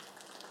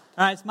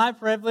All right, it's my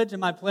privilege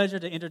and my pleasure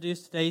to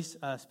introduce today's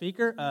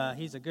speaker.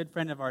 He's a good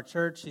friend of our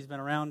church. He's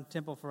been around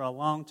Temple for a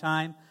long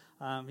time.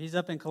 He's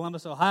up in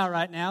Columbus, Ohio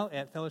right now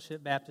at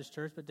Fellowship Baptist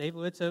Church, but Dave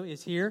Litzo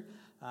is here.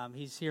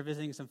 He's here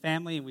visiting some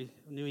family, and we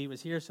knew he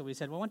was here, so we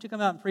said, well, why don't you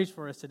come out and preach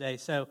for us today?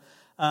 So,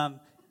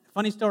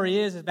 funny story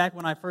is back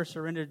when I first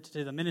surrendered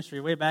to the ministry,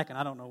 way back, and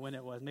I don't know when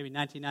it was, maybe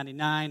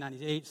 1999,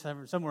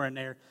 98, somewhere in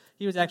there,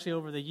 he was actually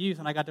over the youth,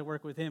 and I got to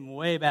work with him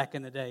way back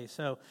in the day.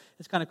 So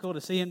it's kind of cool to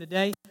see him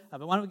today.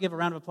 But why don't we give a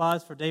round of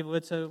applause for Dave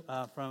Litzo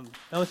from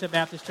Fellowship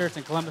Baptist Church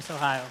in Columbus,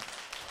 Ohio.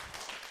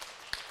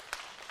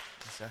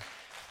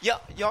 Yeah,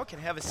 y'all can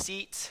have a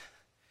seat.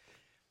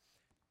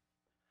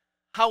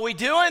 How we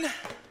doing?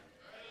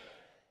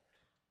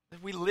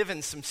 We live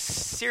in some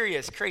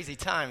serious, crazy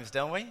times,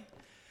 don't we?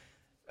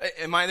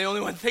 Am I the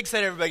only one that thinks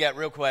that? Everybody got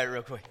real quiet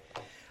real quick.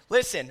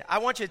 Listen, I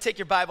want you to take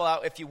your Bible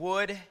out if you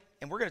would,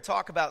 and we're going to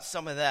talk about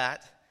some of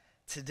that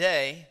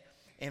today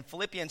in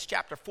Philippians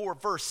chapter 4,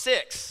 verse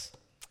 6.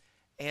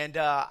 And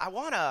I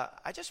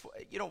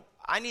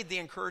need the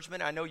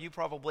encouragement. I know you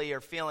probably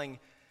are feeling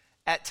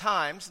at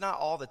times, not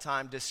all the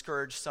time,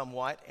 discouraged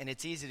somewhat, and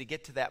it's easy to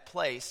get to that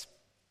place.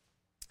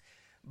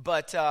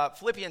 But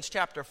Philippians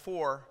chapter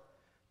 4,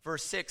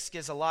 verse 6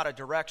 gives a lot of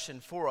direction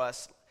for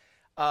us.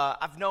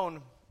 I've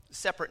known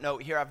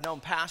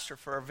Pastor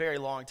for a very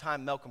long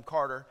time, Malcolm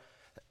Carter,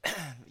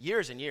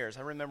 years and years.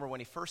 I remember when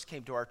he first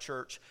came to our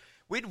church,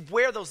 we'd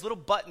wear those little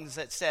buttons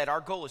that said,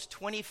 our goal is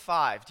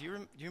 25. Do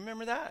you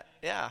remember that?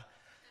 Yeah.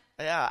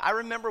 I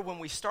remember when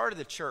we started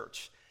the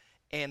church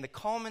and the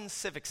Coleman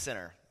Civic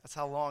Center. That's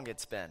how long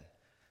it's been.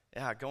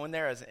 Yeah, going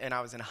there, and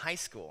I was in high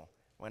school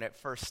when it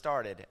first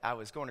started. I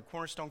was going to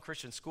Cornerstone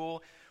Christian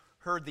School,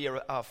 heard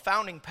the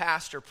founding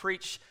pastor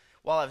preach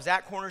while I was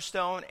at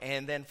Cornerstone,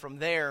 and then from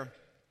there,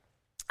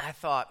 I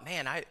thought,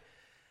 man, I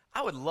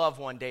would love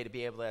one day to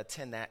be able to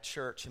attend that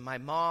church. And my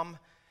mom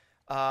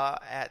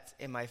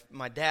and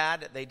my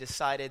dad, they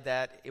decided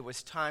that it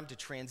was time to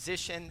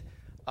transition,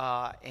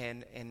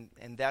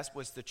 and that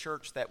was the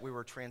church that we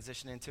were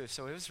transitioning to.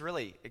 So it was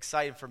really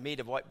exciting for me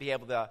to be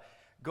able to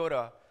go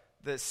to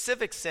the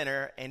Civic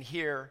Center and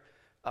hear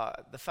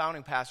the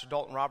founding pastor,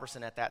 Dalton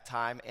Robertson, at that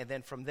time. And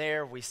then from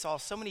there, we saw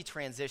so many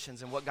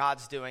transitions and what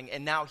God's doing.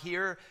 And now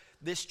here,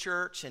 this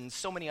church and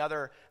so many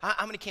other,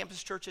 how many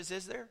campus churches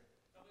is there?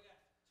 Well, we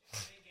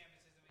got 2 main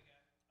campuses and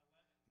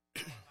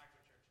we got 11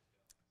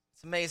 microchurches.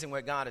 It's amazing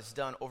what God has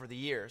done over the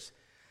years.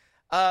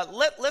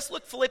 Let's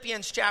look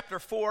Philippians chapter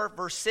 4,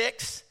 verse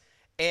 6.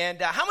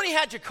 And how many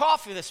had your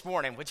coffee this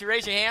morning? Would you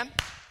raise your hand?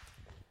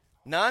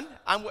 None?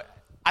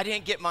 I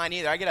didn't get mine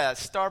either. I get a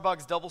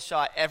Starbucks double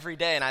shot every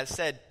day. And I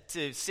said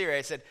to Siri,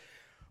 I said,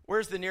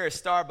 where's the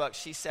nearest Starbucks?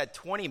 She said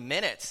 20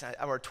 minutes.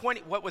 Or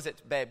 20, what was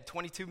it, babe,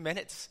 22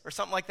 minutes or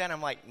something like that? And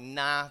I'm like,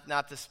 nah,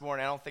 not this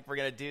morning. I don't think we're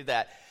going to do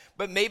that.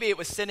 But maybe it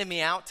was sending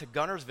me out to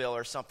Gunnersville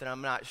or something.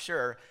 I'm not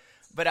sure.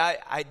 But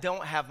I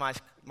don't have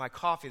my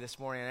coffee this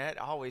morning, and it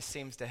always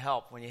seems to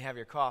help when you have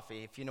your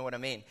coffee, if you know what I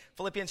mean.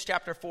 Philippians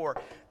chapter 4,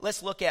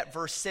 let's look at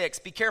verse 6.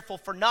 Be careful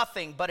for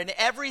nothing, but in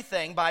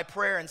everything by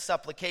prayer and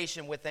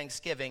supplication with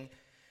thanksgiving,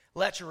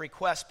 let your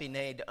requests be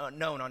made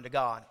known unto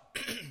God.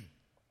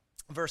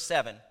 Verse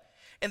 7,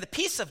 and the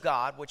peace of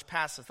God, which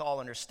passeth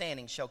all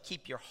understanding, shall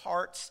keep your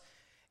hearts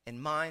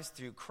and minds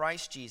through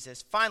Christ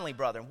Jesus. Finally,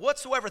 brethren,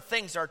 whatsoever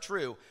things are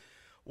true,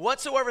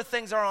 whatsoever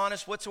things are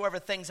honest, whatsoever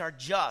things are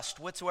just,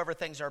 whatsoever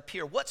things are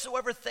pure,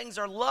 whatsoever things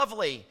are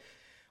lovely,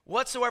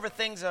 whatsoever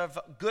things of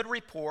good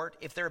report,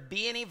 if there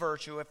be any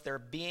virtue, if there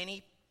be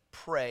any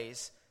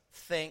praise,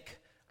 think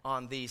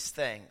on these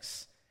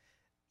things.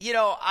 You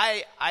know,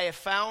 I have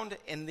found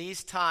in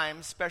these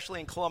times, especially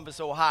in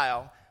Columbus,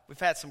 Ohio, we've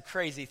had some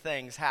crazy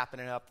things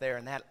happening up there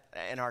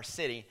in our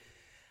city.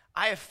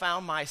 I have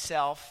found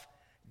myself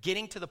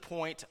getting to the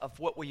point of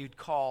what we would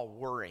call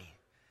worry.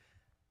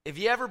 Have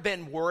you ever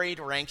been worried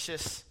or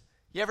anxious?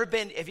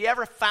 Have you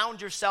ever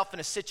found yourself in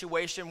a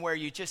situation where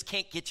you just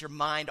can't get your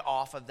mind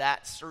off of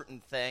that certain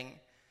thing?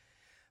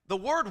 The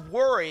word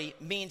worry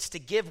means to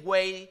give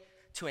way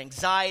to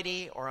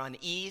anxiety or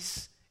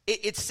unease.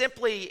 It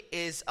simply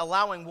is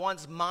allowing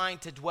one's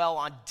mind to dwell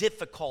on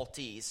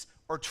difficulties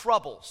or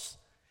troubles.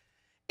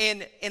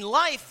 And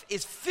life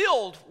is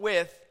filled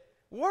with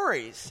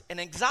worries and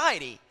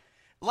anxiety.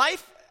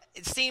 Life,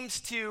 it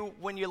seems to,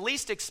 when you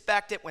least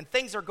expect it, when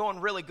things are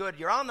going really good,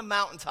 you're on the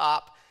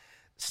mountaintop,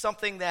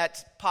 something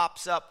that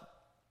pops up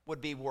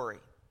would be worry.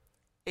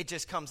 It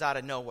just comes out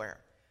of nowhere.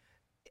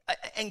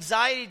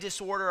 Anxiety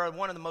disorder are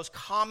one of the most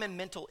common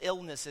mental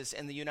illnesses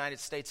in the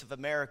United States of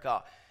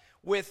America,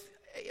 with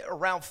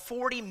around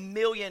 40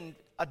 million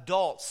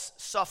adults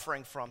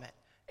suffering from it,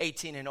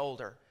 18 and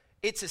older.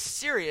 It's a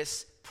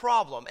serious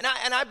problem.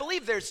 And I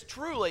believe there's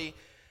truly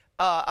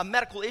a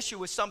medical issue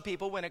with some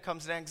people when it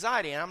comes to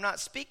anxiety. And I'm not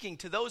speaking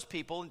to those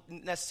people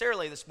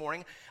necessarily this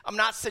morning. I'm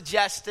not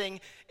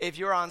suggesting if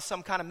you're on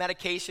some kind of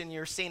medication,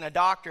 you're seeing a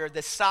doctor,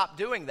 to stop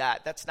doing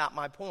that. That's not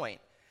my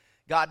point.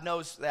 God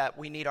knows that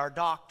we need our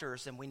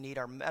doctors and we need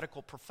our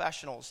medical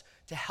professionals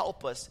to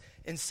help us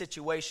in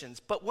situations.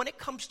 But when it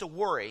comes to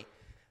worry,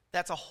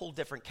 that's a whole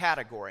different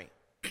category.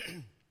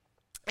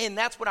 And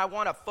that's what I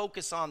want to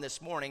focus on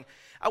this morning.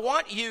 I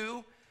want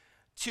you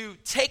to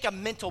take a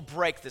mental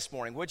break this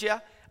morning, would you?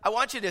 I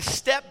want you to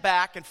step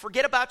back and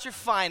forget about your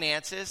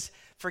finances,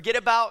 forget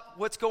about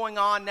what's going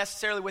on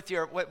necessarily with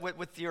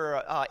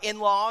your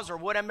in-laws or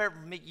whatever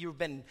you've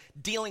been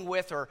dealing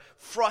with or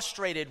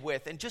frustrated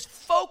with, and just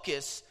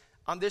focus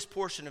on this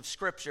portion of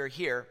Scripture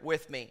here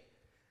with me.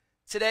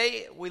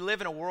 Today, we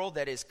live in a world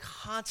that is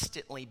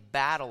constantly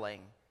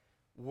battling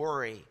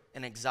worry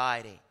and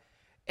anxiety.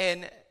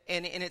 And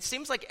it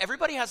seems like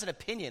everybody has an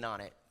opinion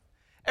on it.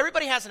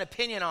 Everybody has an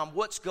opinion on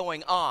what's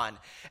going on.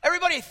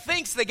 Everybody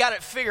thinks they got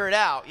it figured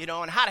out,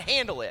 and how to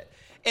handle it.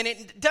 And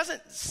it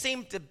doesn't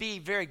seem to be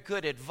very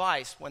good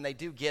advice when they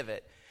do give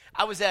it.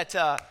 I was at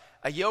a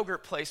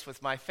yogurt place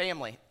with my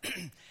family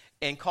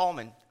in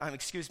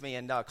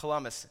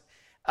Columbus.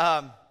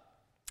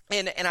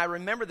 And I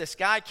remember this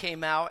guy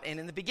came out, and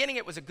in the beginning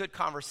it was a good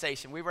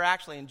conversation. We were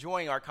actually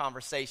enjoying our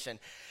conversation.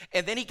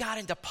 And then he got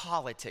into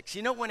politics.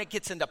 When it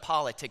gets into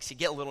politics, you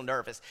get a little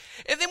nervous.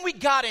 And then we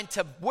got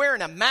into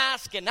wearing a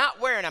mask and not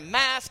wearing a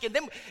mask. And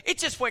then it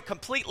just went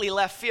completely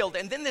left field.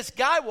 And then this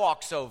guy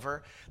walks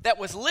over that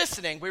was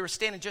listening. We were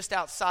standing just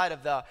outside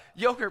of the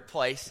yogurt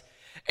place.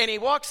 And he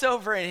walks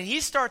over and he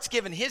starts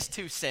giving his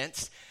 2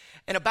 cents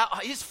and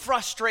about his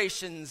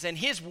frustrations and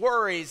his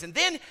worries. And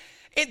then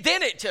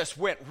it just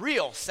went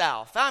real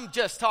south. I'm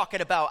just talking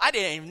about, I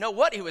didn't even know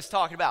what he was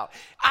talking about.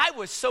 I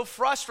was so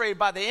frustrated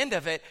by the end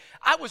of it.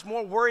 I was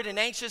more worried and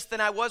anxious than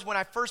I was when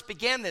I first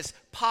began this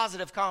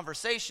positive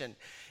conversation.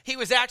 He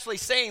was actually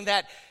saying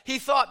that he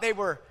thought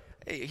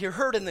you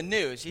heard in the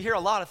news, you hear a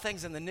lot of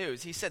things in the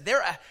news. He said,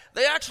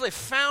 they actually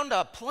found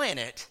a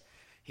planet,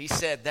 he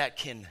said, that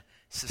can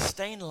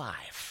sustain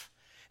life.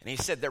 And he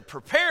said, they're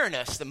preparing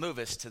us to move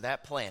us to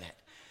that planet.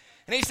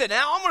 And he said,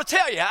 now I'm going to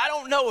tell you, I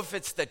don't know if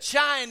it's the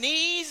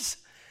Chinese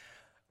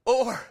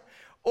or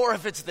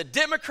if it's the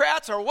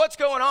Democrats or what's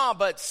going on,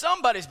 but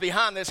somebody's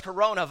behind this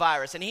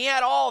coronavirus. And he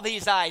had all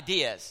these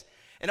ideas.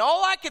 And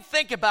all I could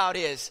think about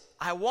is,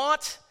 I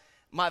want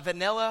my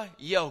vanilla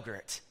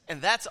yogurt.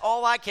 And that's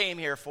all I came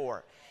here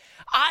for.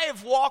 I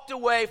have walked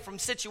away from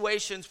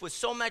situations with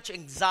so much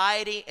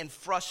anxiety and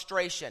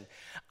frustration.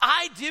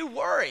 I do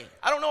worry.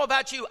 I don't know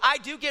about you. I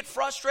do get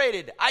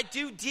frustrated. I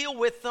do deal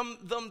with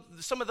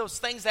some of those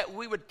things that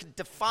we would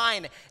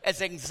define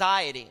as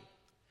anxiety.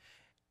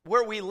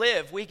 Where we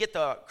live, we get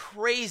the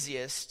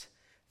craziest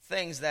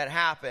things that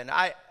happen.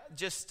 I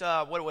just,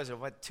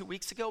 2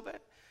 weeks ago, babe?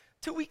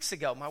 2 weeks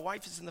ago, my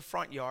wife is in the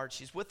front yard.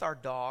 She's with our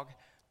dog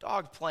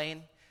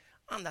playing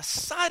on the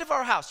side of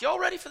our house. Y'all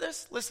ready for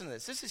this? Listen to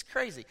this. This is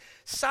crazy.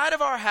 Side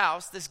of our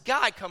house, this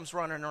guy comes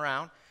running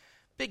around.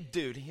 Big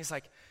dude. He's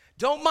like,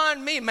 don't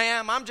mind me,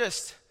 ma'am. I'm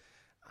just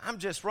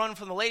running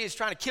from the lady who's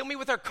trying to kill me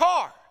with her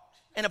car.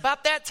 And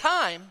about that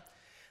time,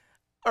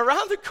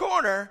 around the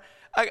corner,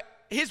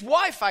 his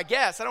wife, I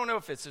guess, I don't know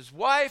if it's his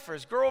wife or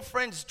his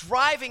girlfriend's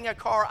driving a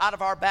car out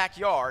of our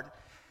backyard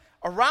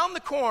around the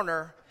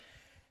corner.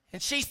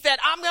 And she said,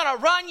 I'm going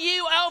to run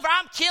you over.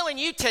 I'm killing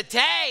you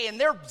today. And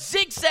they're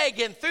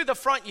zigzagging through the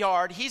front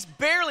yard. He's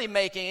barely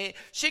making it.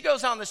 She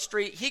goes on the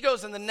street. He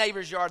goes in the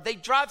neighbor's yard. They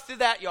drive through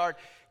that yard.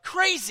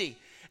 Crazy.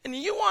 And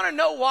you want to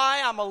know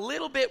why I'm a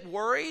little bit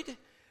worried?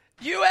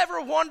 You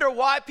ever wonder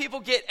why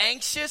people get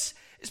anxious?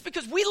 It's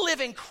because we live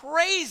in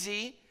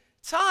crazy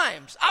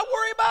times. I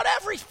worry about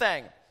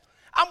everything.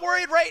 I'm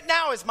worried right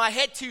now, is my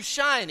head too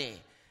shiny?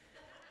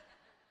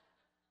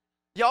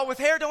 Y'all with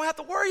hair don't have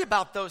to worry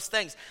about those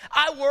things.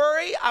 I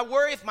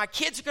worry if my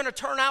kids are going to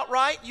turn out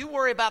right. You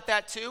worry about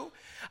that too.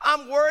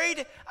 I'm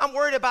worried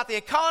about the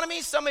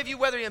economy. Some of you,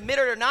 whether you admit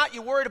it or not,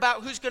 you're worried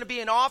about who's going to be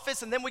in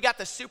office. And then we got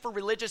the super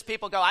religious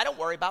people go, I don't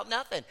worry about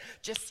nothing.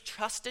 Just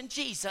trust in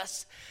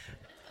Jesus.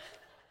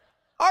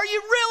 Are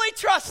you really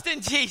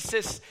trusting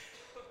Jesus?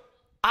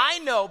 I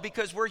know,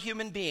 because we're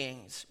human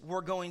beings,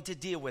 we're going to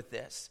deal with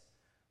this.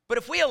 But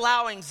if we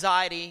allow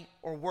anxiety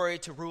or worry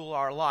to rule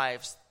our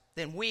lives,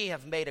 then we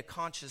have made a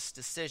conscious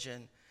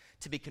decision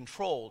to be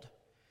controlled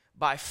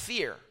by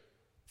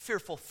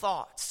fearful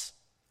thoughts.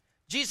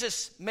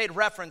 Jesus made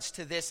reference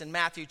to this in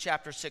Matthew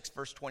chapter 6,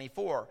 verse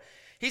 24.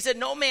 He said,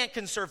 no man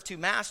can serve 2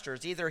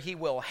 masters. Either he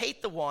will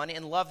hate the one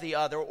and love the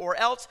other, or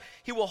else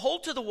he will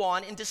hold to the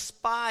one and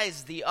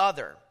despise the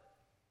other.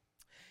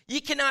 Ye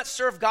cannot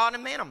serve God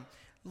and mammon.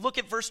 Look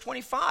at verse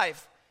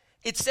 25.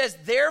 It says,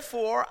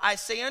 therefore I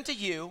say unto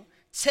you,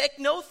 take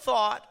no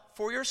thought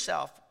for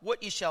yourself,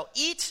 what ye shall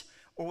eat,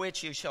 or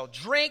which you shall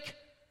drink,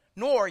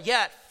 nor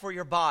yet for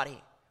your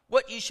body,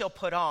 what ye shall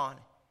put on.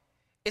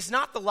 Is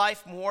not the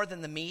life more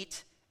than the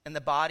meat, and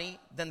the body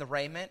than the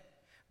raiment?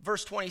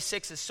 Verse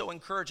 26 is so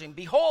encouraging.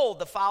 Behold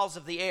the fowls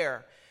of the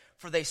air,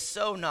 for they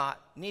sow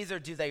not, neither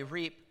do they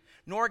reap,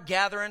 nor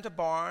gather into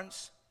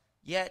barns,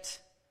 yet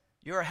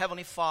your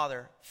heavenly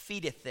Father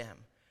feedeth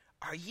them.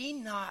 Are ye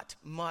not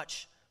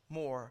much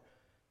more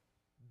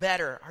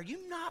better? Are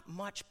you not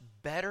much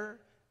better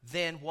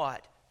than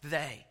what?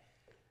 They.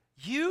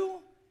 You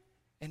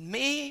and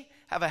me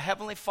have a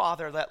heavenly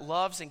Father that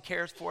loves and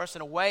cares for us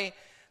in a way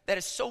that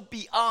is so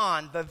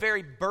beyond the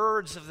very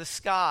birds of the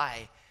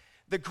sky,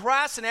 The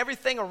grass and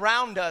everything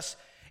around us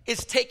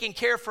is taken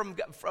care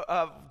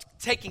of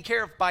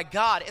by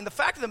God. And the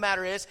fact of the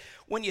matter is,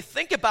 when you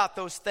think about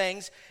those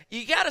things,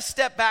 you got to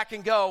step back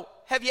and go,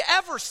 have you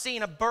ever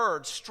seen a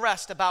bird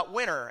stressed about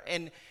winter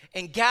and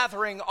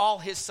gathering all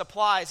his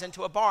supplies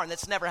into a barn?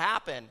 That's never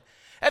happened.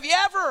 Have you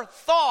ever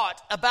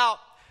thought about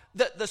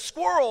the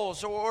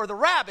squirrels or the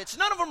rabbits?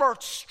 None of them are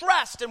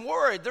stressed and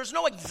worried. There's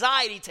no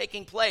anxiety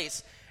taking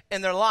place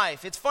in their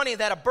life. It's funny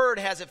that a bird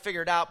has it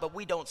figured out, but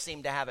we don't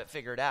seem to have it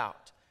figured out.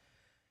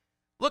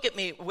 Look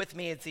with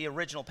me at the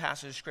original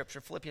passage of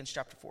Scripture, Philippians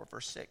chapter 4,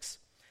 verse 6.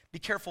 Be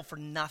careful for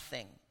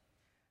nothing.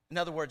 In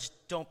other words,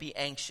 don't be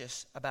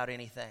anxious about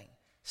anything.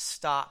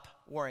 Stop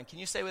worrying. Can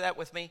you say that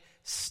with me?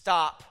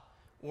 Stop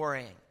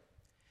worrying.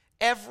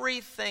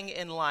 Everything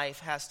in life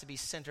has to be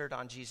centered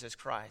on Jesus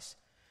Christ.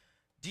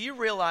 Do you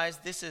realize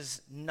this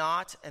is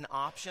not an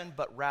option,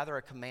 but rather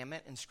a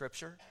commandment in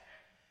Scripture?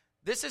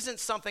 This isn't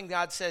something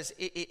God says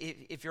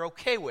if you're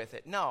okay with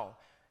it. No.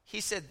 He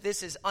said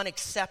this is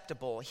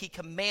unacceptable. He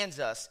commands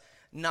us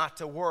not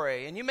to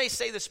worry. And you may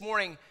say this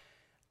morning,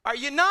 are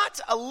you not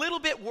a little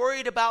bit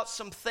worried about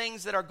some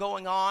things that are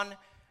going on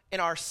in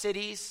our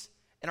cities,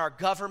 in our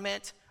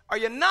government? Are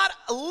you not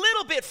a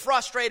little bit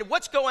frustrated?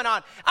 What's going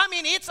on? I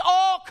mean, it's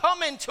all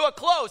coming to a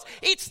close.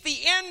 It's the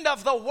end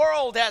of the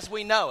world as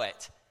we know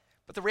it.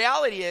 But the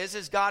reality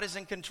is God is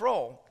in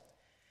control.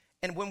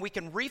 And when we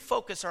can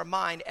refocus our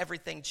mind,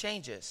 everything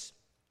changes.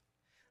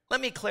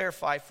 Let me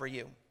clarify for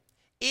you.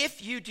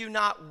 If you do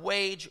not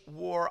wage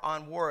war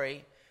on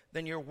worry,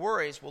 then your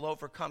worries will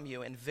overcome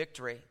you in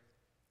victory.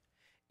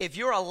 If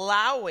you're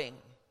allowing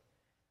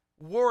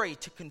worry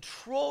to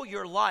control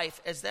your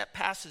life, as that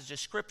passage of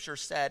Scripture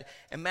said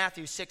in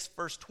Matthew 6,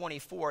 verse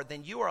 24,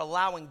 then you are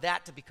allowing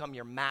that to become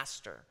your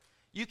master.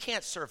 You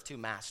can't serve two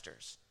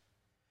masters.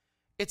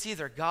 It's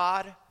either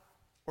God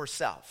or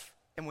self.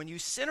 And when you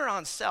center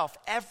on self,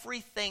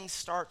 everything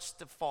starts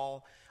to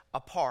fall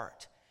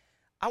apart.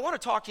 I want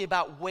to talk to you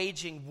about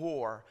waging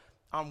war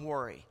on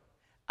worry.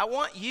 I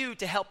want you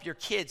to help your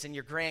kids and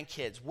your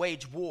grandkids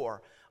wage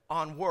war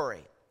on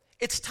worry.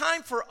 It's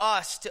time for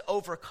us to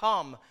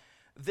overcome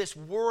this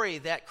worry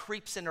that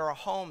creeps into our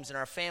homes and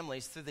our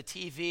families through the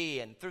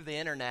TV and through the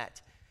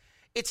internet.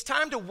 It's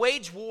time to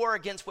wage war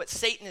against what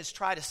Satan has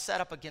tried to set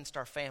up against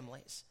our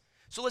families.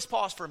 So let's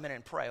pause for a minute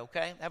and pray,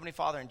 okay? Heavenly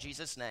Father, in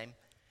Jesus' name.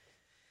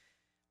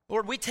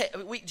 Lord, we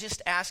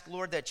just ask,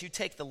 Lord, that you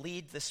take the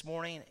lead this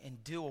morning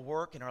and do a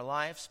work in our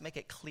lives. Make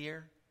it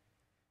clear,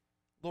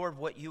 Lord,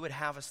 what you would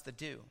have us to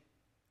do.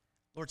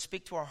 Lord,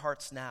 speak to our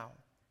hearts now.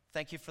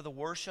 Thank you for the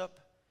worship.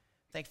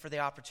 Thank you for the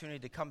opportunity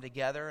to come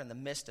together in the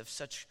midst of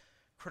such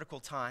critical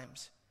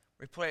times.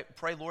 We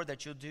pray, Lord,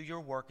 that you'll do your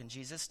work in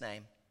Jesus'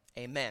 name.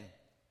 Amen.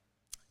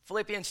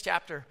 Philippians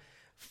chapter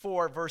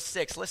 4, verse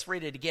 6. Let's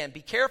read it again.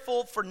 Be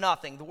careful for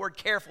nothing. The word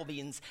careful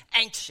means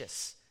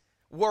anxious,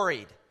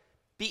 worried.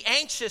 Be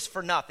anxious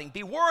for nothing.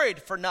 Be worried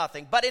for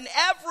nothing. But in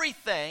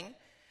everything,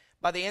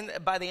 by the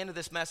end of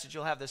this message,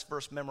 you'll have this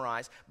verse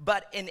memorized.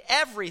 But in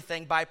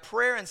everything, by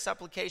prayer and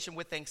supplication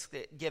with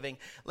thanksgiving,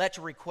 let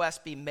your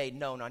requests be made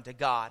known unto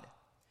God.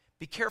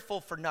 Be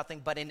careful for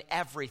nothing, but in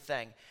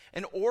everything.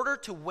 In order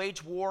to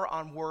wage war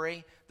on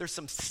worry, there's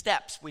some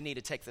steps we need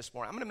to take this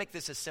morning. I'm going to make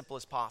this as simple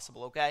as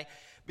possible, okay?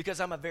 Because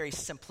I'm a very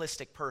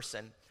simplistic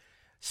person.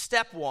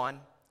 Step 1,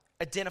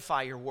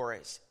 identify your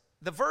worries.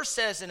 The verse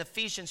says in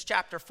Ephesians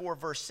chapter 4,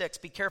 verse 6,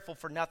 be careful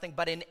for nothing,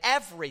 but in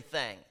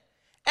everything.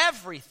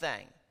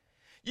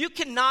 You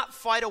cannot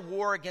fight a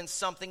war against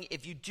something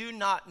if you do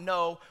not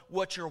know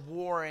what you're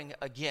warring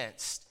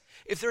against.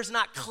 If there's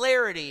not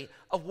clarity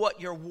of what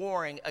you're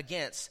warring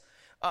against.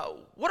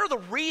 What are the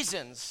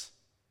reasons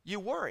you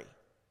worry?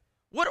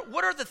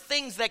 What are the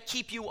things that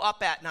keep you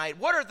up at night?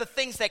 What are the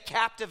things that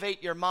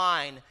captivate your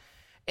mind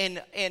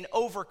and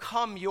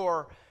overcome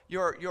your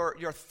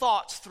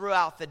thoughts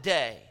throughout the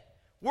day?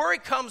 Worry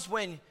comes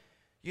when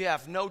you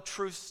have no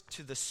truth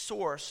to the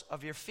source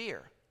of your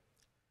fear.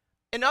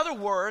 In other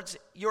words,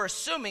 you're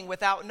assuming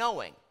without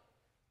knowing.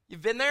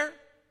 You've been there?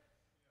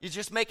 You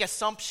just make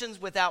assumptions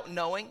without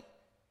knowing.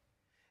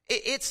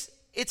 It's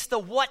the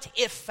what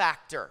if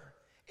factor.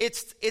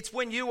 It's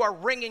when you are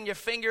wringing your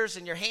fingers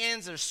and your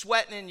hands are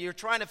sweating and you're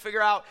trying to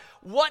figure out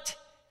what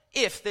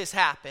if this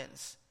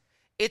happens.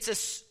 It's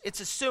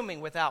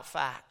assuming without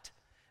fact.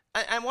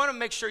 I want to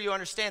make sure you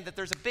understand that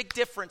there's a big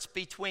difference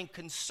between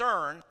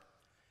concern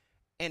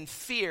and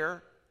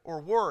fear or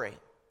worry.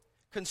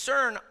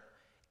 Concern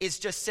is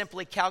just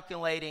simply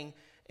calculating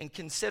and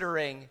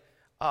considering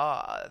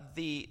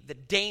the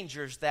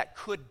dangers that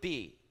could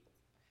be.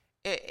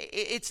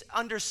 It's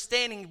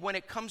understanding when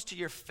it comes to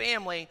your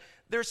family,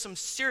 there's some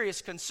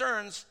serious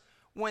concerns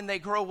when they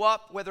grow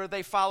up, whether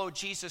they follow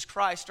Jesus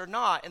Christ or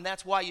not, and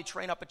that's why you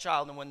train up a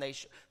child in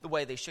the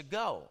way they should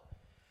go.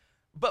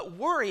 But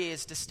worry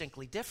is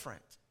distinctly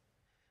different.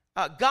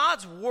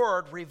 God's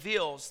word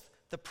reveals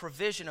the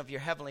provision of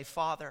your heavenly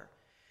Father,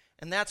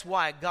 and that's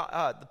why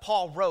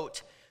Paul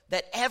wrote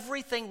that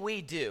everything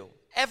we do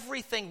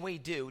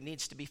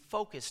needs to be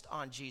focused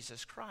on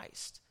Jesus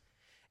Christ.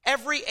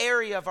 Every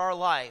area of our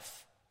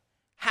life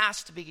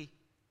has to be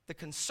the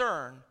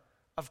concern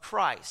of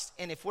Christ.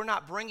 And if we're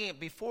not bringing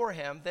it before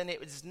him, then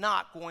it is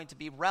not going to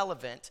be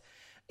relevant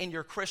in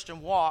your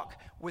Christian walk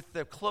with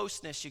the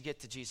closeness you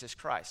get to Jesus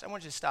Christ. I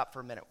want you to stop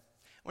for a minute.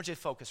 I want you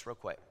to focus real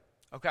quick,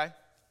 okay?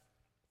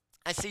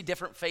 I see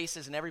different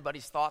faces and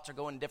everybody's thoughts are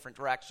going in different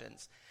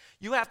directions.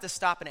 You have to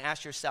stop and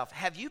ask yourself,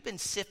 have you been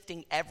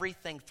sifting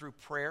everything through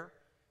prayer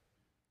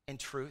and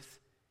truth?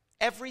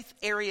 Every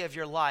area of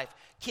your life.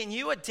 Can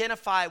you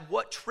identify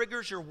what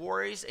triggers your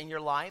worries in your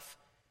life?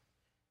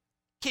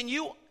 Can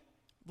you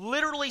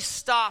literally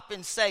stop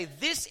and say,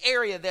 this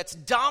area that's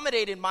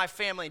dominated my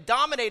family,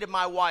 dominated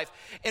my wife,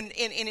 and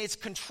it's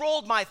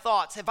controlled my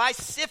thoughts, have I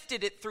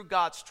sifted it through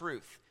God's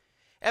truth?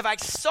 Have I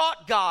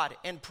sought God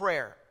in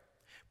prayer?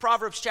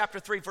 Proverbs chapter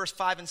 3, verse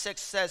 5 and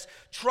 6 says,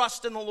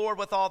 trust in the Lord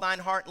with all thine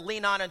heart, and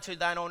lean not unto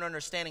thine own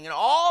understanding. In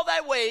all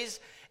thy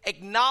ways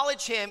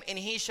acknowledge him, and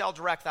he shall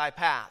direct thy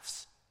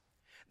paths.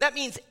 That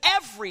means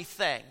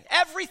everything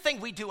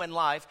we do in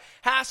life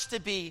has to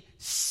be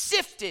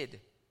sifted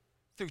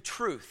through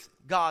truth,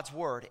 God's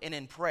word, and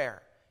in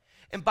prayer.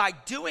 And by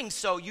doing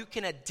so, you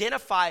can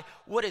identify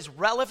what is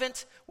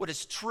relevant, what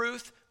is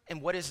truth,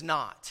 and what is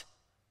not.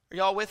 Are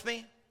y'all with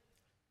me?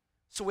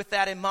 So with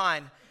that in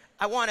mind,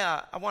 I want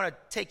to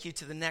take you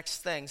to the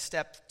next thing,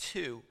 step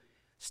 2.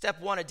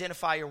 Step 1,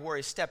 identify your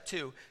worries. Step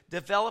 2,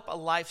 develop a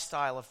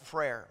lifestyle of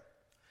prayer.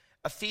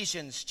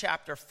 Ephesians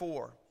chapter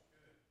 4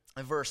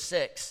 and verse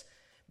 6.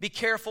 Be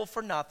careful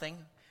for nothing,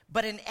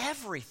 but in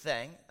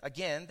everything,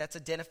 again, that's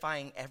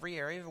identifying every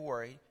area of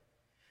worry,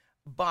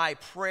 by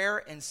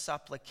prayer and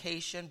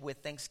supplication with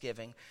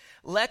thanksgiving,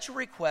 let your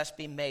requests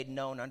be made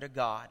known unto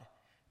God.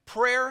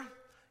 Prayer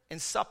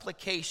and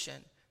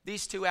supplication,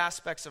 these two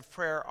aspects of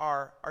prayer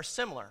are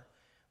similar,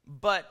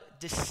 but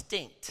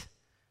distinct.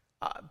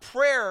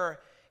 Prayer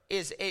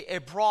is a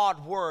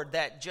broad word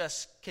that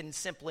just can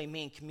simply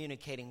mean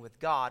communicating with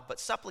God, but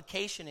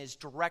supplication is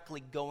directly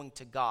going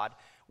to God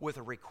with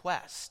a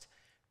request.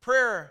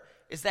 Prayer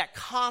is that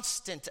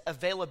constant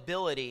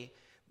availability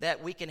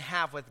that we can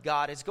have with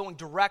God. It's going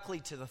directly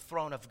to the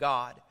throne of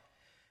God.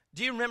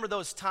 Do you remember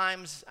those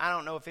times? I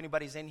don't know if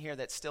anybody's in here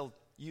that still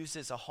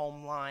uses a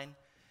home line.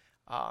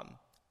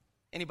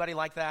 Anybody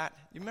like that?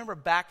 You remember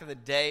back in the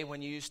day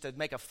when you used to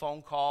make a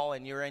phone call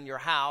and you're in your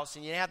house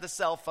and you had the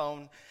cell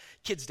phone?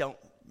 Kids don't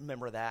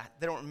remember that.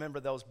 They don't remember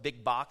those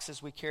big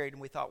boxes we carried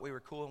and we thought we were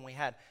cool. And we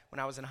had, when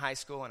I was in high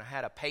school and I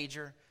had a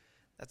pager,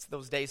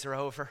 those days are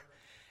over.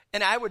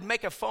 And I would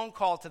make a phone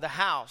call to the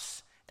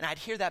house and I'd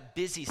hear that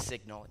busy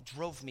signal. It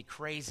drove me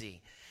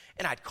crazy.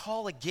 And I'd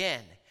call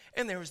again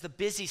and there was the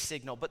busy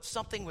signal, but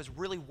something was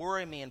really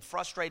worrying me and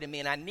frustrating me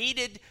and I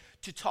needed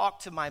to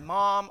talk to my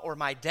mom or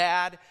my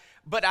dad,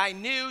 but I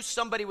knew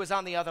somebody was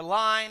on the other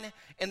line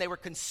and they were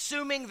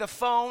consuming the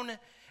phone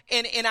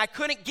and I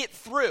couldn't get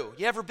through.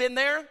 You ever been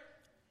there?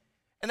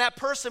 And that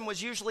person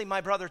was usually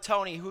my brother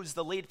Tony, who's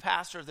the lead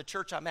pastor of the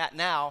church I'm at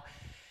now.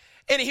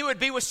 And he would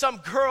be with some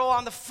girl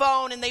on the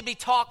phone and they'd be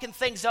talking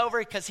things over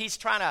because he's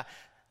trying to,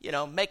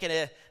 make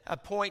it a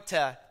point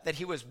that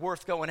he was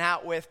worth going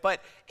out with.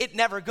 But it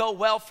never go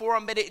well for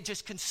him, but it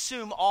just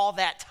consumed all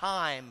that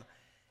time.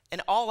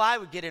 And all I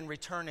would get in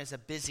return is a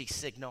busy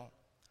signal.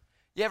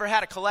 You ever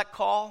had a collect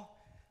call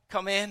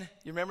come in?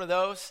 You remember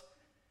those?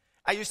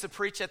 I used to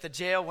preach at the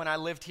jail when I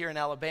lived here in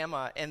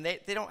Alabama, and they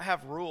don't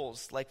have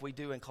rules like we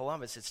do in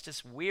Columbus. It's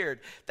just weird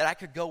that I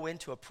could go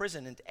into a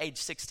prison at age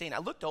 16. I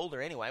looked older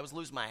anyway. I was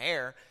losing my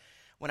hair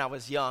when I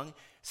was young.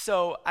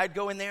 So I'd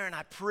go in there and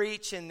I'd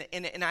preach, and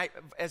I,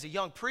 as a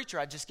young preacher,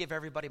 I'd just give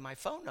everybody my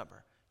phone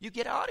number. You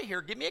get out of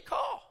here, give me a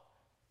call.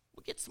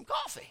 We'll get some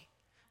coffee.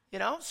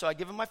 So I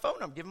give them my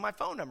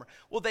phone number,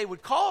 Well, they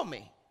would call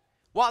me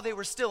while they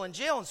were still in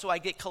jail, and so I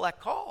get collect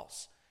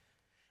calls.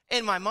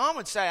 And my mom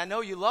would say, I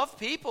know you love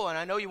people, and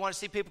I know you want to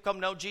see people come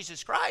know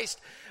Jesus Christ,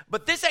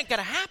 but this ain't going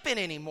to happen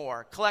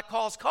anymore. Collect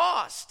calls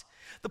cost.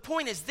 The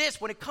point is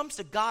this, when it comes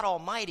to God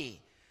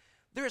Almighty,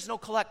 there is no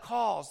collect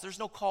calls. There's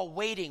no call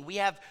waiting. We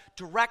have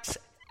direct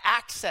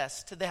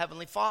access to the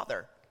Heavenly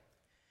Father.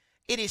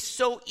 It is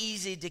so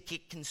easy to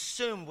get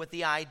consumed with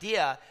the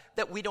idea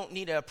that we don't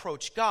need to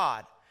approach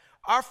God.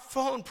 Our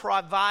phone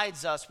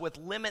provides us with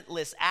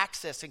limitless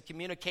access and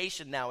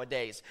communication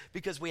nowadays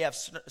because we have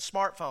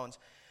smartphones.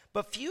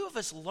 But few of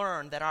us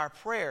learn that our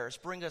prayers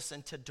bring us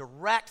into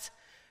direct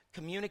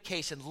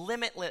communication,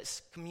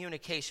 limitless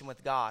communication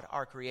with God,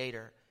 our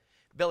Creator.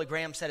 Billy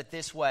Graham said it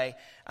this way,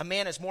 a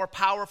man is more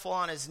powerful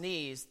on his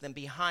knees than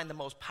behind the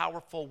most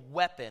powerful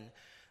weapon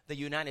the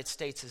United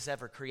States has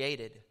ever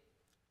created.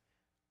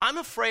 I'm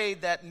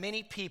afraid that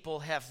many people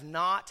have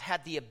not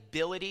had the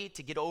ability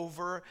to get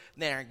over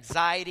their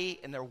anxiety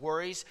and their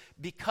worries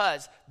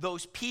because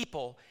those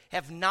people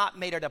have not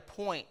made it a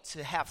point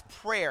to have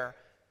prayer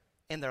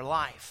in their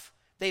life.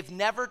 They've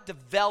never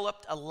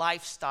developed a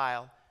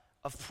lifestyle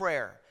of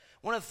prayer.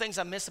 One of the things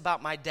I miss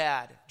about my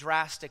dad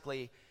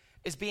drastically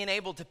is being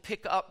able to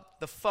pick up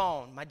the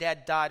phone. My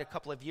dad died a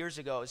couple of years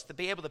ago. Is to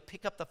be able to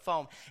pick up the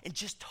phone and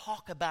just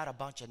talk about a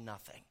bunch of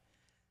nothing.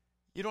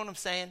 You know what I'm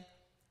saying?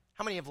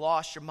 How many have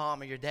lost your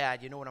mom or your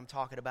dad? You know what I'm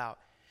talking about.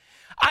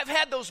 I've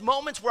had those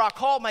moments where I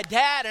call my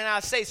dad and I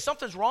say,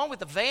 something's wrong with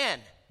the van.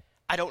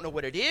 I don't know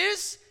what it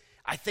is.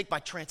 I think my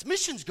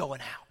transmission's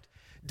going out.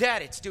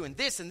 Dad, it's doing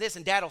this and this.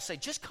 And Dad will say,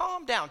 just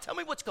calm down. Tell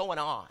me what's going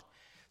on.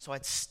 So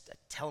I'd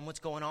tell him what's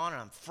going on,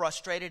 and I'm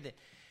frustrated. And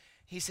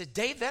he said,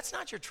 Dave, that's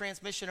not your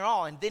transmission at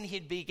all. And then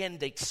he'd begin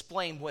to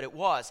explain what it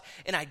was.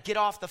 And I'd get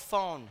off the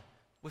phone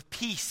with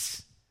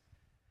peace.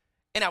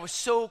 And I was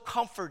so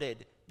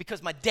comforted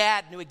because my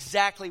dad knew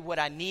exactly what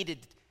I needed.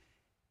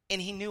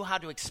 And he knew how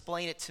to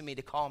explain it to me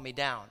to calm me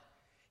down.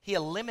 He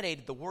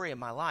eliminated the worry in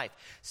my life.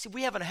 See,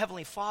 we have a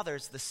Heavenly Father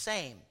is the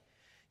same.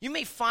 You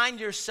may find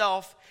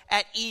yourself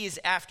at ease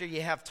after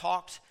you have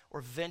talked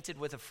or vented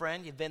with a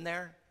friend. You've been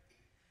there.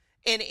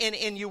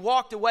 And you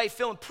walked away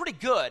feeling pretty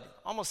good,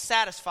 almost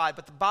satisfied.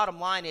 But the bottom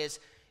line is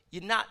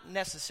you're not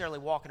necessarily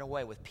walking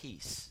away with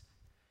peace.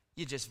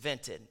 You just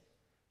vented.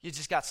 You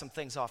just got some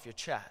things off your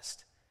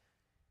chest.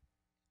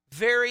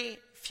 Very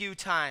few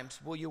times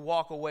will you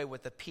walk away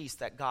with the peace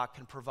that God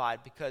can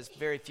provide, because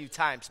very few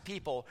times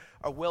people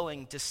are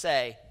willing to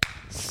say,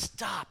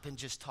 stop and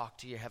just talk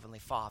to your Heavenly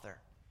Father.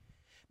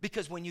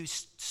 Because when you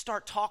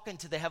start talking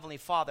to the Heavenly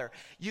Father,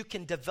 you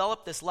can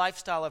develop this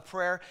lifestyle of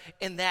prayer,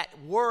 and that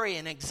worry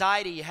and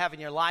anxiety you have in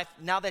your life,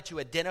 now that you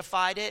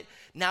identified it,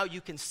 now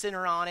you can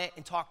center on it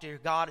and talk to your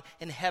God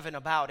in heaven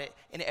about it,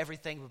 and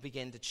everything will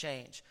begin to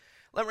change.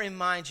 Let me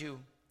remind you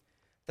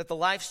that the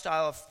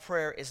lifestyle of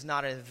prayer is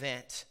not an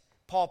event.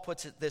 Paul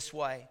puts it this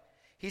way.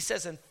 He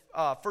says in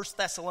 1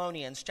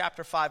 Thessalonians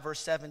chapter 5, verse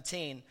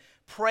 17,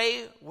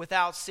 pray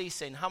without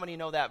ceasing. How many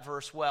know that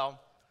verse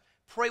well?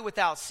 Pray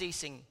without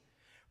ceasing.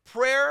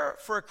 Prayer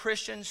for a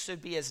Christian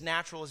should be as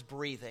natural as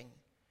breathing.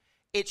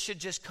 It should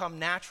just come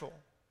natural.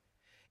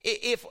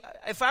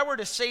 If I were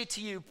to say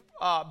to you,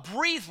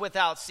 breathe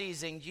without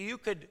ceasing, you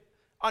could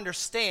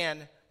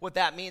understand what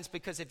that means,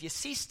 because if you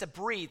cease to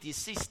breathe, you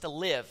cease to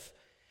live.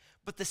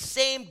 But the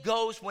same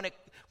goes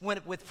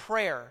with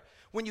prayer.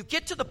 When you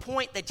get to the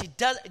point that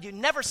you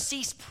never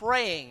cease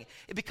praying,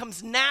 it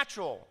becomes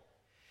natural.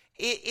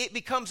 It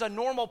becomes a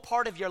normal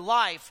part of your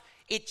life.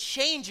 It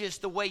changes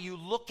the way you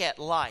look at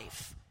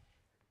life.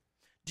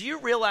 Do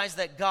you realize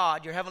that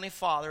God, your Heavenly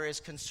Father,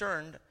 is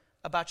concerned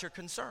about your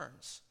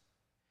concerns?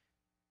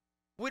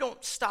 We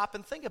don't stop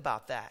and think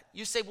about that.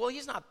 You say, well,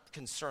 He's not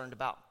concerned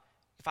about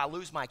if I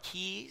lose my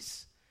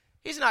keys.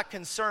 He's not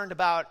concerned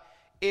about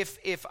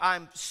if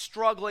I'm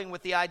struggling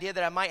with the idea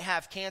that I might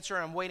have cancer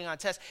and I'm waiting on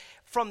tests.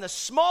 From the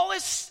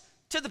smallest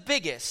to the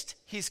biggest,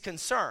 He's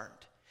concerned.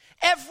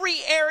 Every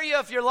area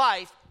of your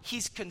life,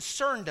 He's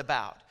concerned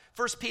about.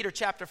 1 Peter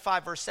chapter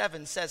 5, verse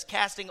 7 says,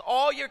 casting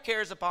all your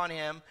cares upon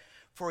Him,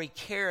 for He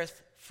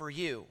careth for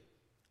you.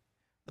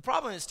 The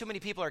problem is too many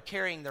people are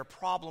carrying their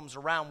problems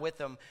around with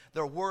them,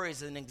 their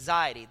worries and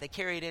anxiety. They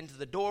carry it into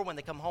the door when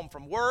they come home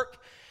from work.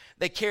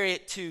 They carry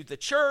it to the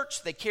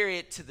church. They carry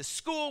it to the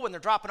school when they're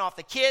dropping off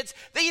the kids.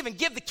 They even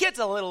give the kids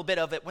a little bit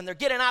of it when they're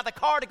getting out of the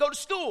car to go to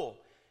school.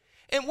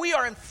 And we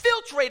are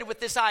infiltrated with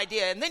this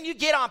idea. And then you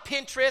get on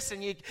Pinterest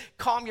and you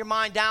calm your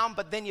mind down,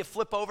 but then you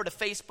flip over to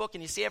Facebook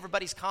and you see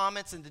everybody's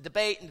comments and the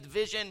debate and the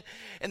division.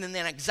 And then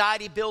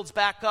anxiety builds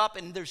back up,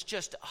 and there's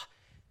just,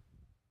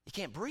 you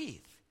can't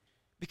breathe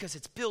because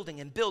it's building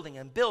and building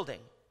and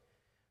building.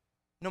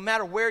 No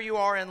matter where you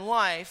are in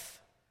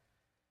life,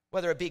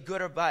 whether it be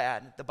good or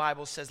bad, the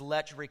Bible says,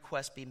 let your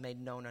request be made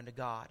known unto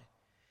God.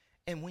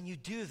 And when you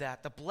do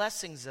that, the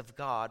blessings of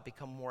God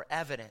become more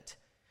evident,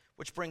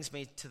 which brings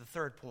me to the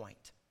third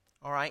point.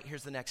 All right,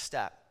 here's the next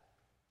step.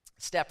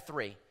 Step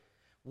 3,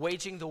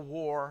 waging the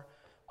war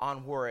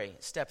on worry.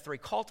 Step 3,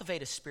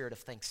 cultivate a spirit of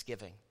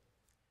thanksgiving.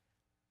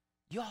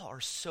 Y'all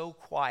are so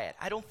quiet.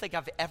 I don't think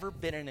I've ever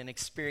been in an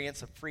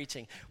experience of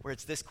preaching where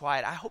it's this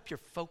quiet. I hope you're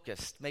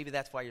focused. Maybe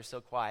that's why you're so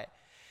quiet.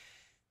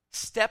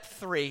 Step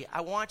 3,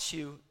 I want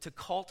you to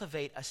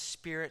cultivate a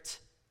spirit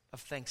of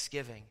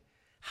thanksgiving.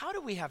 How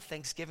do we have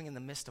thanksgiving in the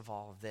midst of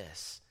all of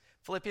this?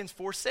 Philippians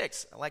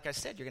 4:6, like I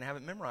said, you're going to have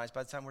it memorized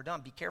by the time we're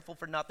done. Be careful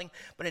for nothing,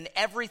 but in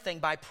everything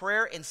by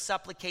prayer and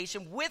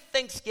supplication with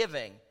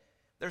thanksgiving.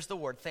 There's the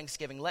word,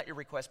 thanksgiving. Let your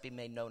request be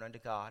made known unto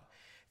God.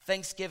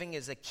 Thanksgiving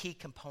is a key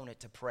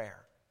component to prayer.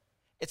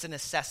 It's a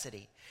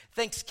necessity.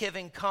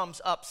 Thanksgiving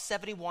comes up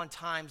 71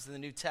 times in the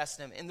New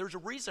Testament, and there's a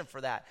reason for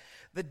that.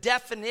 The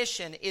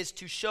definition is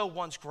to show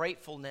one's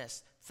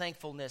gratefulness,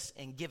 thankfulness,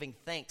 and giving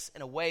thanks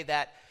in a way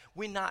that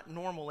we not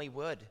normally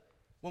would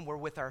when we're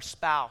with our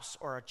spouse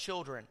or our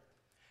children.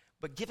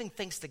 But giving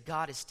thanks to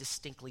God is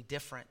distinctly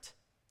different.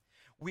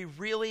 We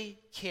really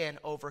can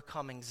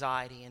overcome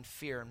anxiety and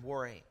fear and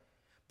worry.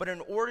 But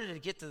in order to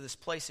get to this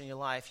place in your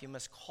life, you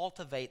must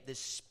cultivate this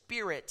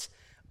spirit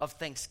of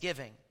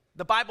thanksgiving.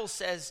 The Bible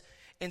says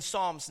in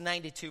Psalms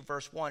 92,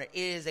 verse 1, it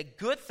is a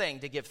good thing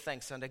to give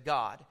thanks unto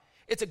God.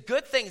 It's a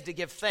good thing to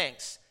give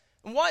thanks.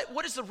 And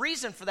what is the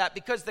reason for that?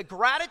 Because the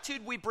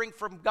gratitude we bring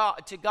from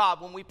God to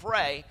God when we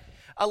pray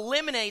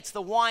eliminates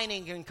the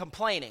whining and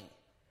complaining.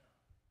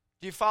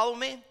 Do you follow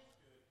me?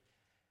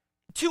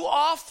 Too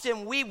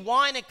often we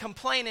whine and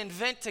complain and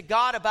vent to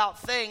God about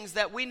things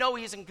that we know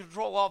He's in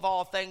control of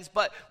all things,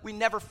 but we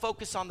never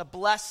focus on the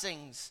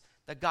blessings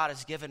that God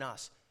has given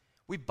us.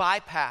 We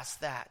bypass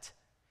that.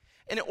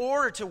 In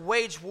order to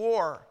wage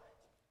war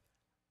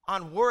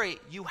on worry,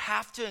 you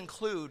have to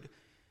include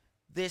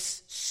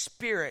this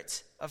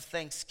spirit of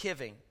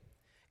thanksgiving.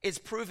 It's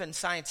proven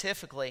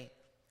scientifically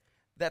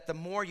that the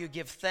more you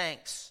give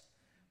thanks,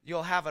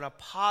 you'll have a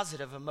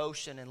positive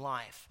emotion in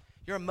life.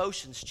 Your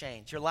emotions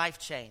change. Your life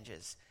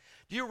changes.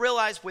 Do you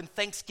realize when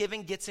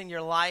thanksgiving gets in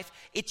your life,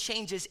 it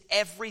changes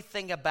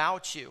everything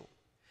about you?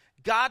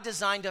 God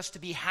designed us to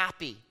be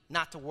happy,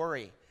 not to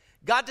worry.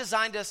 God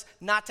designed us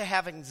not to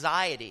have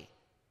anxiety.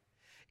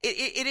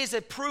 It is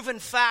a proven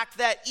fact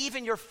that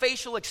even your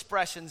facial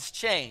expressions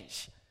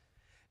change.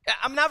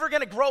 I'm never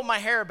going to grow my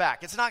hair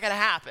back. It's not going to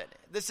happen.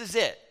 This is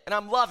it, and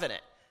I'm loving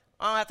it.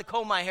 I don't have to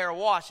comb my hair or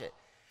wash it.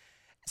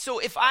 So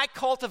if I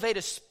cultivate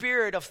a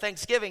spirit of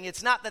thanksgiving,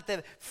 it's not that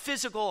the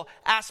physical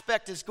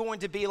aspect is going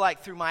to be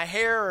like through my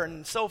hair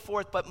and so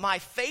forth, but my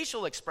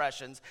facial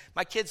expressions,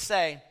 my kids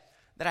say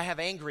that I have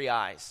angry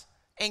eyes,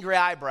 angry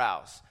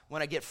eyebrows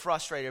when I get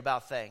frustrated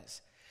about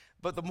things.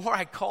 But the more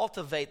I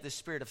cultivate the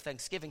spirit of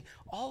thanksgiving,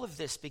 all of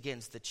this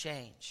begins to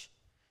change.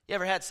 You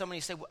ever had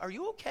somebody say, well, are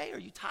you okay? Are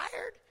you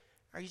tired?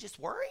 Are you just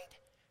worried?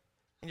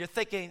 And you're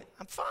thinking,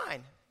 I'm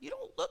fine. You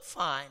don't look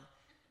fine.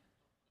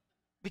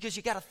 Because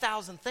you got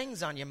 1,000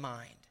 things on your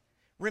mind.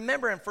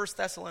 Remember in 1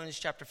 Thessalonians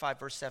chapter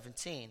 5, verse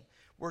 17,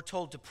 we're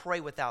told to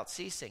pray without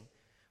ceasing.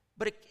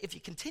 But if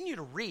you continue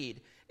to read,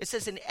 it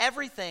says, in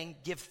everything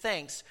give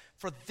thanks,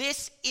 for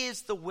this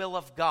is the will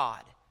of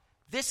God.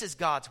 This is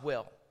God's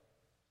will.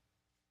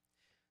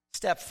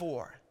 Step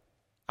 4,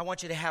 I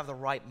want you to have the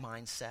right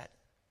mindset.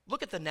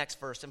 Look at the next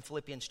verse in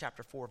Philippians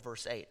chapter 4,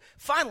 verse 8.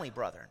 Finally,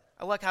 brethren,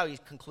 I like how he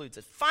concludes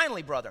it.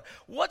 Finally, brother,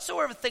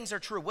 whatsoever things are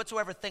true,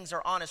 whatsoever things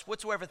are honest,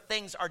 whatsoever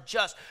things are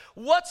just,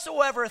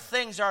 whatsoever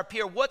things are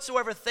pure,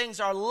 whatsoever things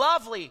are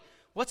lovely,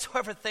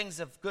 whatsoever things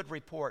of good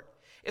report,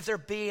 if there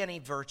be any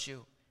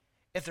virtue,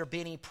 if there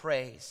be any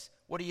praise,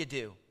 what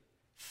do?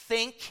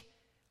 Think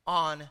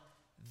on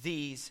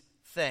these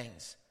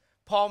things.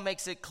 Paul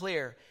makes it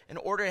clear, in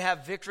order to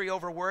have victory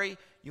over worry,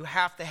 you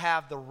have to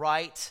have the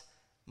right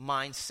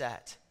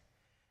mindset.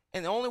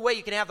 And the only way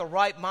you can have the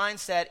right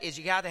mindset is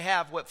you got to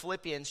have what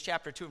Philippians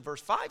chapter 2 and verse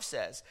 5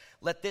 says,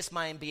 let this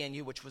mind be in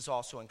you which was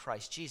also in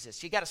Christ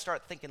Jesus. You got to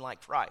start thinking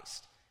like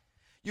Christ.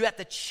 You have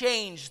to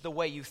change the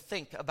way you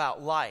think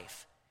about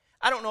life.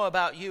 I don't know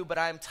about you, but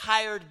I'm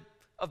tired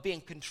of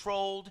being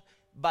controlled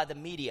by the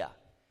media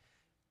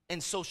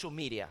and social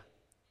media.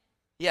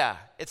 Yeah,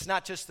 it's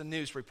not just the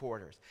news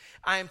reporters.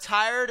 I am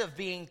tired of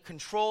being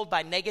controlled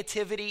by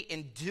negativity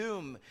and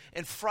doom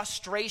and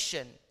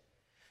frustration.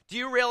 Do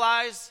you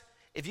realize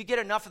if you get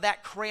enough of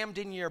that crammed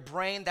in your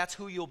brain, that's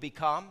who you'll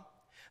become?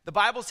 The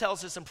Bible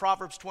tells us in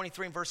Proverbs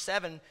 23 and verse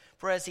 7,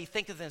 for as he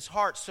thinketh in his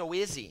heart, so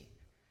is he.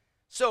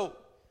 So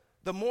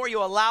the more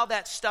you allow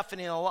that stuff in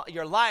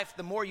your life,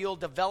 the more you'll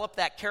develop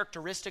that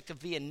characteristic of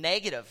being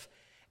negative,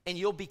 and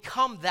you'll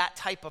become that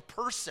type of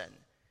person.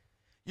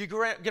 You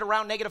get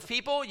around negative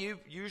people, you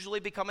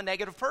usually become a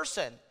negative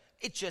person.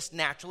 It just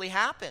naturally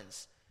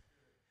happens.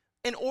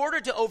 In order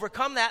to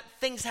overcome that,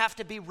 things have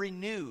to be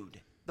renewed.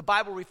 The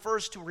Bible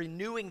refers to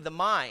renewing the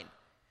mind.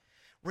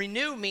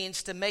 Renew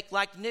means to make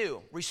like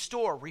new,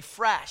 restore,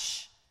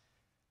 refresh.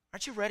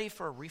 Aren't you ready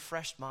for a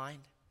refreshed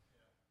mind?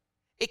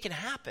 It can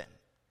happen.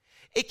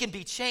 It can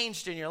be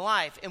changed in your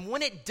life. And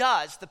when it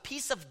does, the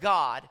peace of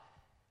God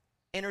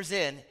enters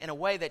in a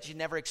way that you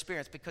never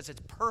experienced because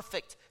it's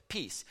perfect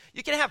peace.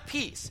 You can have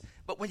peace,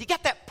 but when you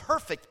get that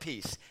perfect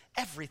peace,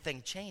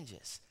 everything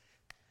changes.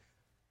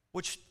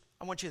 Which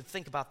I want you to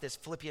think about this,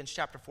 Philippians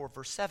chapter 4,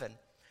 verse 7.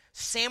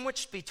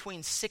 Sandwiched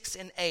between 6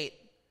 and 8,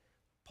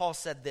 Paul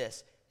said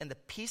this, and the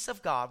peace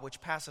of God,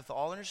 which passeth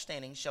all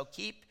understanding, shall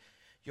keep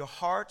your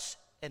hearts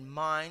and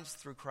minds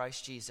through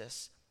Christ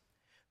Jesus.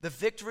 The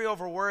victory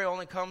over worry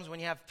only comes when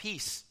you have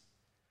peace.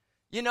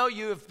 You know,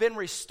 you have been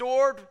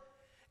restored,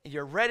 and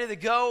you're ready to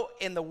go,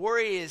 and the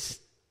worry is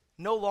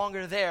no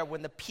longer there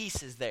when the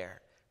peace is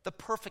there. The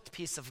perfect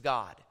peace of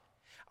God.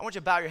 I want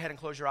you to bow your head and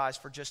close your eyes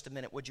for just a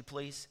minute, would you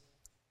please?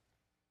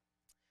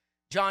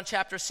 John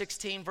chapter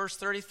 16, verse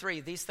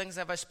 33. These things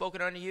have I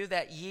spoken unto you,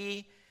 that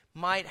ye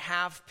might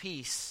have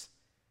peace.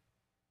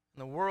 In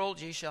the world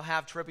ye shall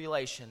have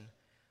tribulation.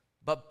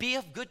 But be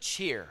of good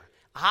cheer.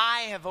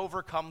 I have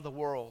overcome the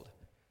world.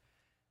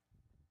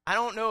 I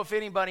don't know if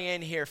anybody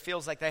in here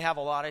feels like they have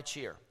a lot of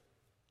cheer.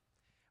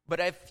 But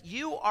if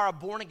you are a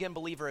born-again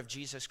believer of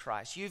Jesus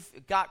Christ, you've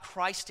got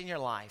Christ in your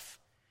life,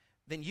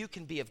 then you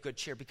can be of good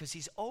cheer because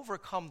he's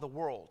overcome the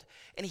world.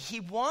 And he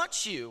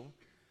wants you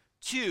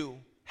to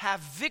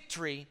have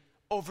victory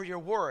over your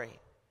worry.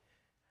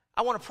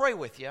 I want to pray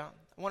with you.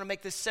 I want to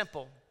make this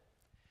simple.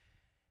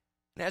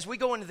 And as we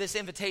go into this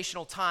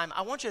invitational time,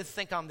 I want you to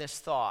think on this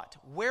thought.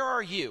 Where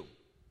are you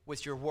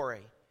with your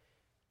worry?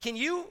 Can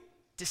you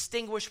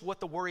distinguish what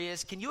the worry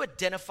is? Can you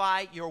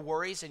identify your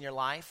worries in your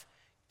life?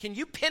 Can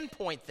you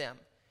pinpoint them?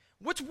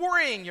 What's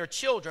worrying your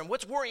children?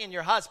 What's worrying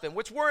your husband?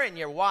 What's worrying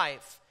your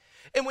wife?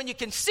 And when you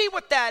can see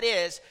what that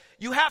is,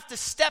 you have to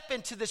step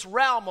into this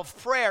realm of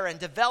prayer and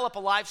develop a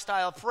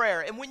lifestyle of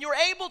prayer. And when you're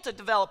able to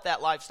develop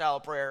that lifestyle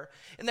of prayer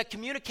and that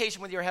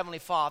communication with your Heavenly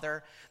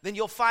Father, then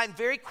you'll find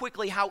very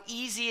quickly how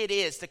easy it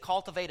is to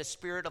cultivate a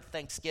spirit of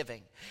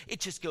thanksgiving.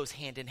 It just goes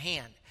hand in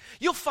hand.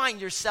 You'll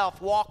find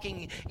yourself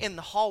walking in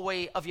the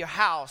hallway of your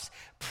house,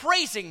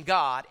 praising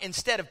God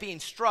instead of being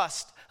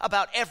stressed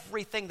about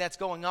everything that's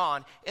going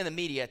on in the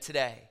media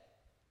today.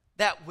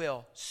 That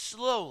will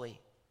slowly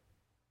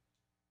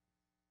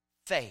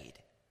fade.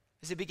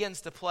 As it begins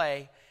to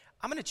play,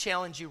 I'm going to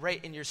challenge you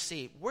right in your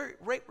seat,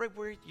 right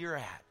where you're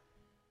at.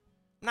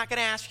 I'm not going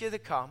to ask you to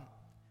come.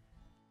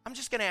 I'm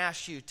just going to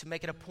ask you to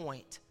make it a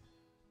point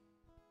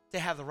to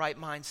have the right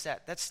mindset.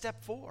 That's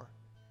step 4. You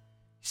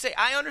say,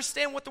 I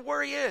understand what the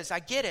worry is. I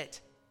get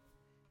it.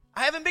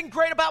 I haven't been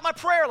great about my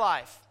prayer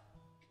life.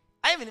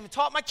 I haven't even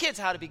taught my kids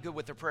how to be good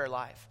with their prayer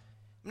life.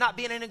 I'm not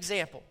being an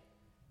example.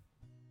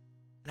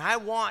 And I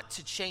want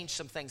to change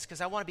some things because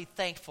I want to be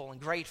thankful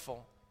and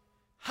grateful.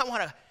 I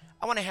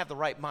want to have the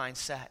right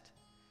mindset.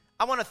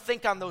 I want to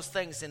think on those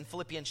things in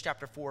Philippians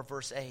chapter 4,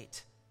 verse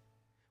 8,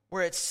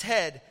 where it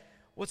said,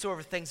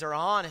 whatsoever things are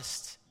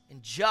honest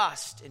and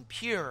just and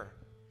pure.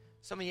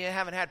 Some of you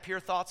haven't had pure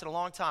thoughts in a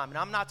long time. And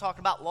I'm not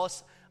talking about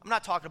lust. I'm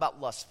not talking about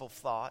lustful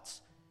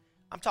thoughts.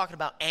 I'm talking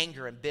about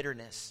anger and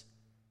bitterness.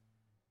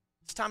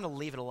 It's time to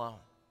leave it alone.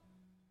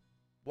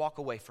 Walk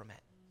away from it.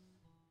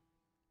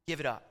 Give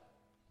it up.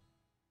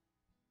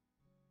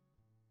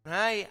 And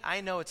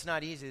I know it's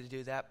not easy to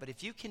do that, but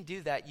if you can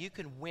do that, you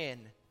can win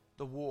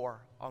the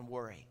war on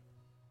worry.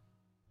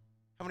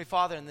 Heavenly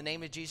Father, in the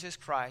name of Jesus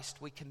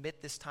Christ, we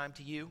commit this time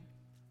to you.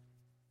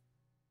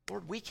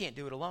 Lord, we can't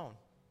do it alone.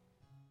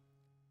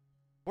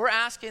 We're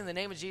asking in the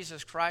name of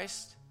Jesus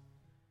Christ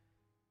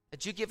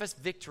that you give us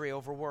victory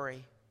over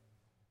worry.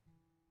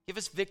 Give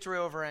us victory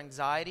over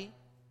anxiety.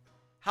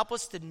 Help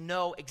us to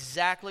know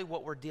exactly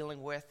what we're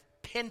dealing with.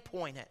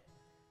 Pinpoint it.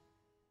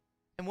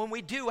 And when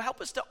we do,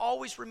 help us to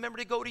always remember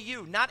to go to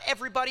you, not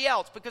everybody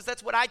else, because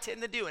that's what I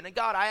tend to do. And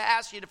God, I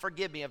ask you to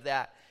forgive me of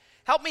that.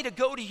 Help me to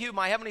go to you,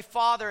 my Heavenly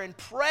Father, and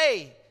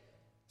pray,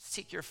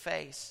 seek your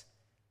face.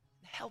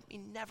 Help me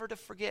never to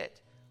forget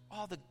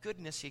all the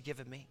goodness you've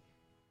given me.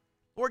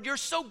 Lord, you're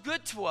so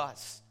good to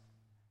us.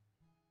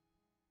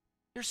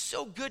 You're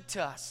so good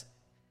to us.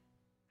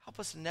 Help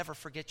us to never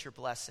forget your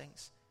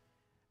blessings.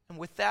 And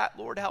with that,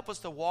 Lord, help us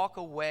to walk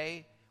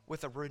away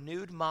with a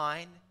renewed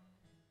mind,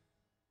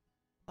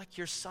 like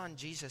your Son,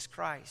 Jesus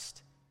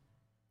Christ.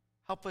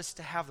 Help us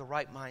to have the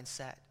right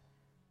mindset.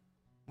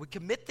 We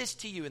commit this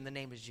to you in the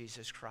name of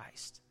Jesus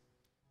Christ.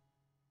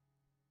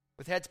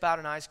 With heads bowed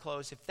and eyes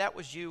closed, if that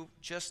was you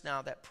just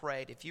now that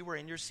prayed, if you were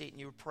in your seat and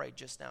you prayed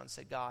just now and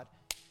said, God,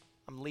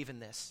 I'm leaving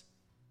this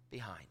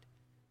behind.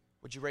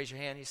 Would you raise your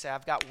hand? You say,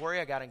 I've got worry,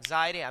 I got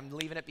anxiety, I'm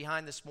leaving it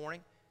behind this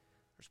morning.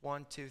 There's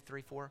 1, 2,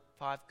 3, 4,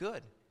 5.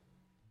 Good.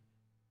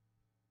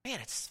 Man,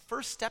 it's the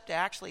first step to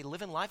actually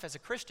living life as a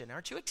Christian.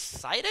 Aren't you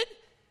excited?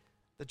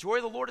 The joy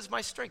of the Lord is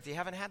my strength. You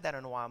haven't had that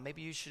in a while.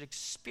 Maybe you should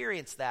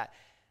experience that.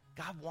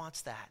 God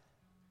wants that.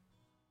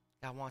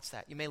 God wants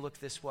that. You may look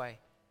this way.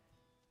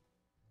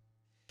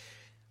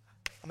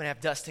 I'm going to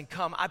have Dustin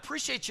come. I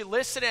appreciate you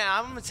listening.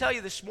 I'm going to tell you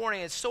this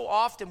morning, it's so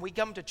often we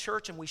come to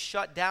church and we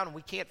shut down and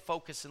we can't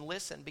focus and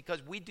listen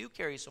because we do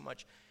carry so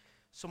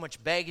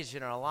much baggage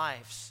in our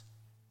lives.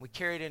 We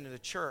carry it into the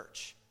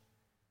church.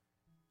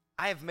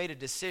 I have made a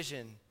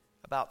decision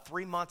about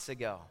 3 months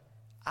ago.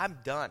 I'm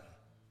done.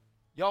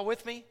 Y'all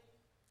with me?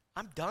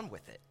 I'm done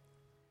with it.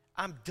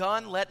 I'm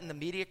done letting the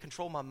media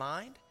control my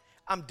mind.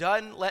 I'm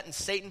done letting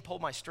Satan pull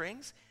my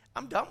strings.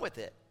 I'm done with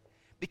it.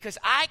 Because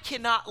I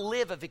cannot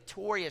live a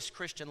victorious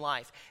Christian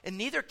life, and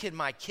neither can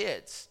my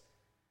kids.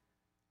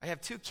 I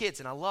have 2 kids,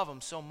 and I love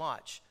them so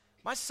much.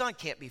 My son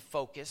can't be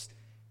focused.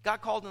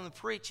 God called him to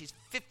preach. He's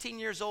 15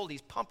 years old.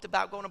 He's pumped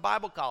about going to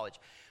Bible college.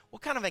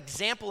 What kind of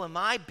example am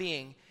I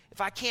being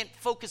if I can't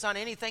focus on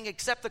anything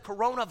except the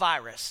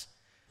coronavirus?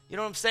 You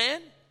know what I'm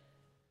saying?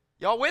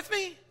 Y'all with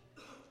me?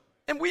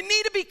 And we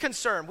need to be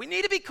concerned. We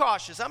need to be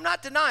cautious. I'm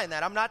not denying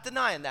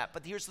that.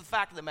 But here's the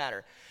fact of the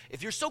matter.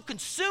 If you're so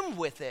consumed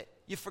with it,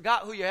 you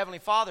forgot who your Heavenly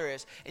Father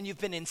is, and you've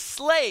been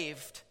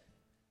enslaved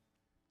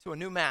to a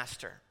new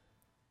master.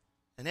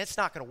 And it's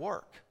not going to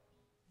work.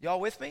 Y'all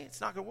with me?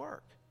 It's not going to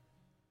work.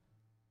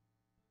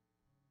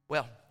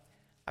 Well,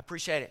 I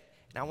appreciate it.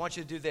 And I want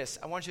you to do this.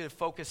 I want you to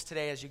focus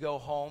today as you go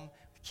home,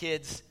 the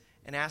kids,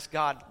 and ask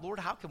God, Lord,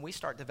 how can we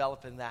start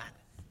developing that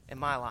in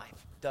my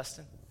life?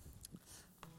 Dustin?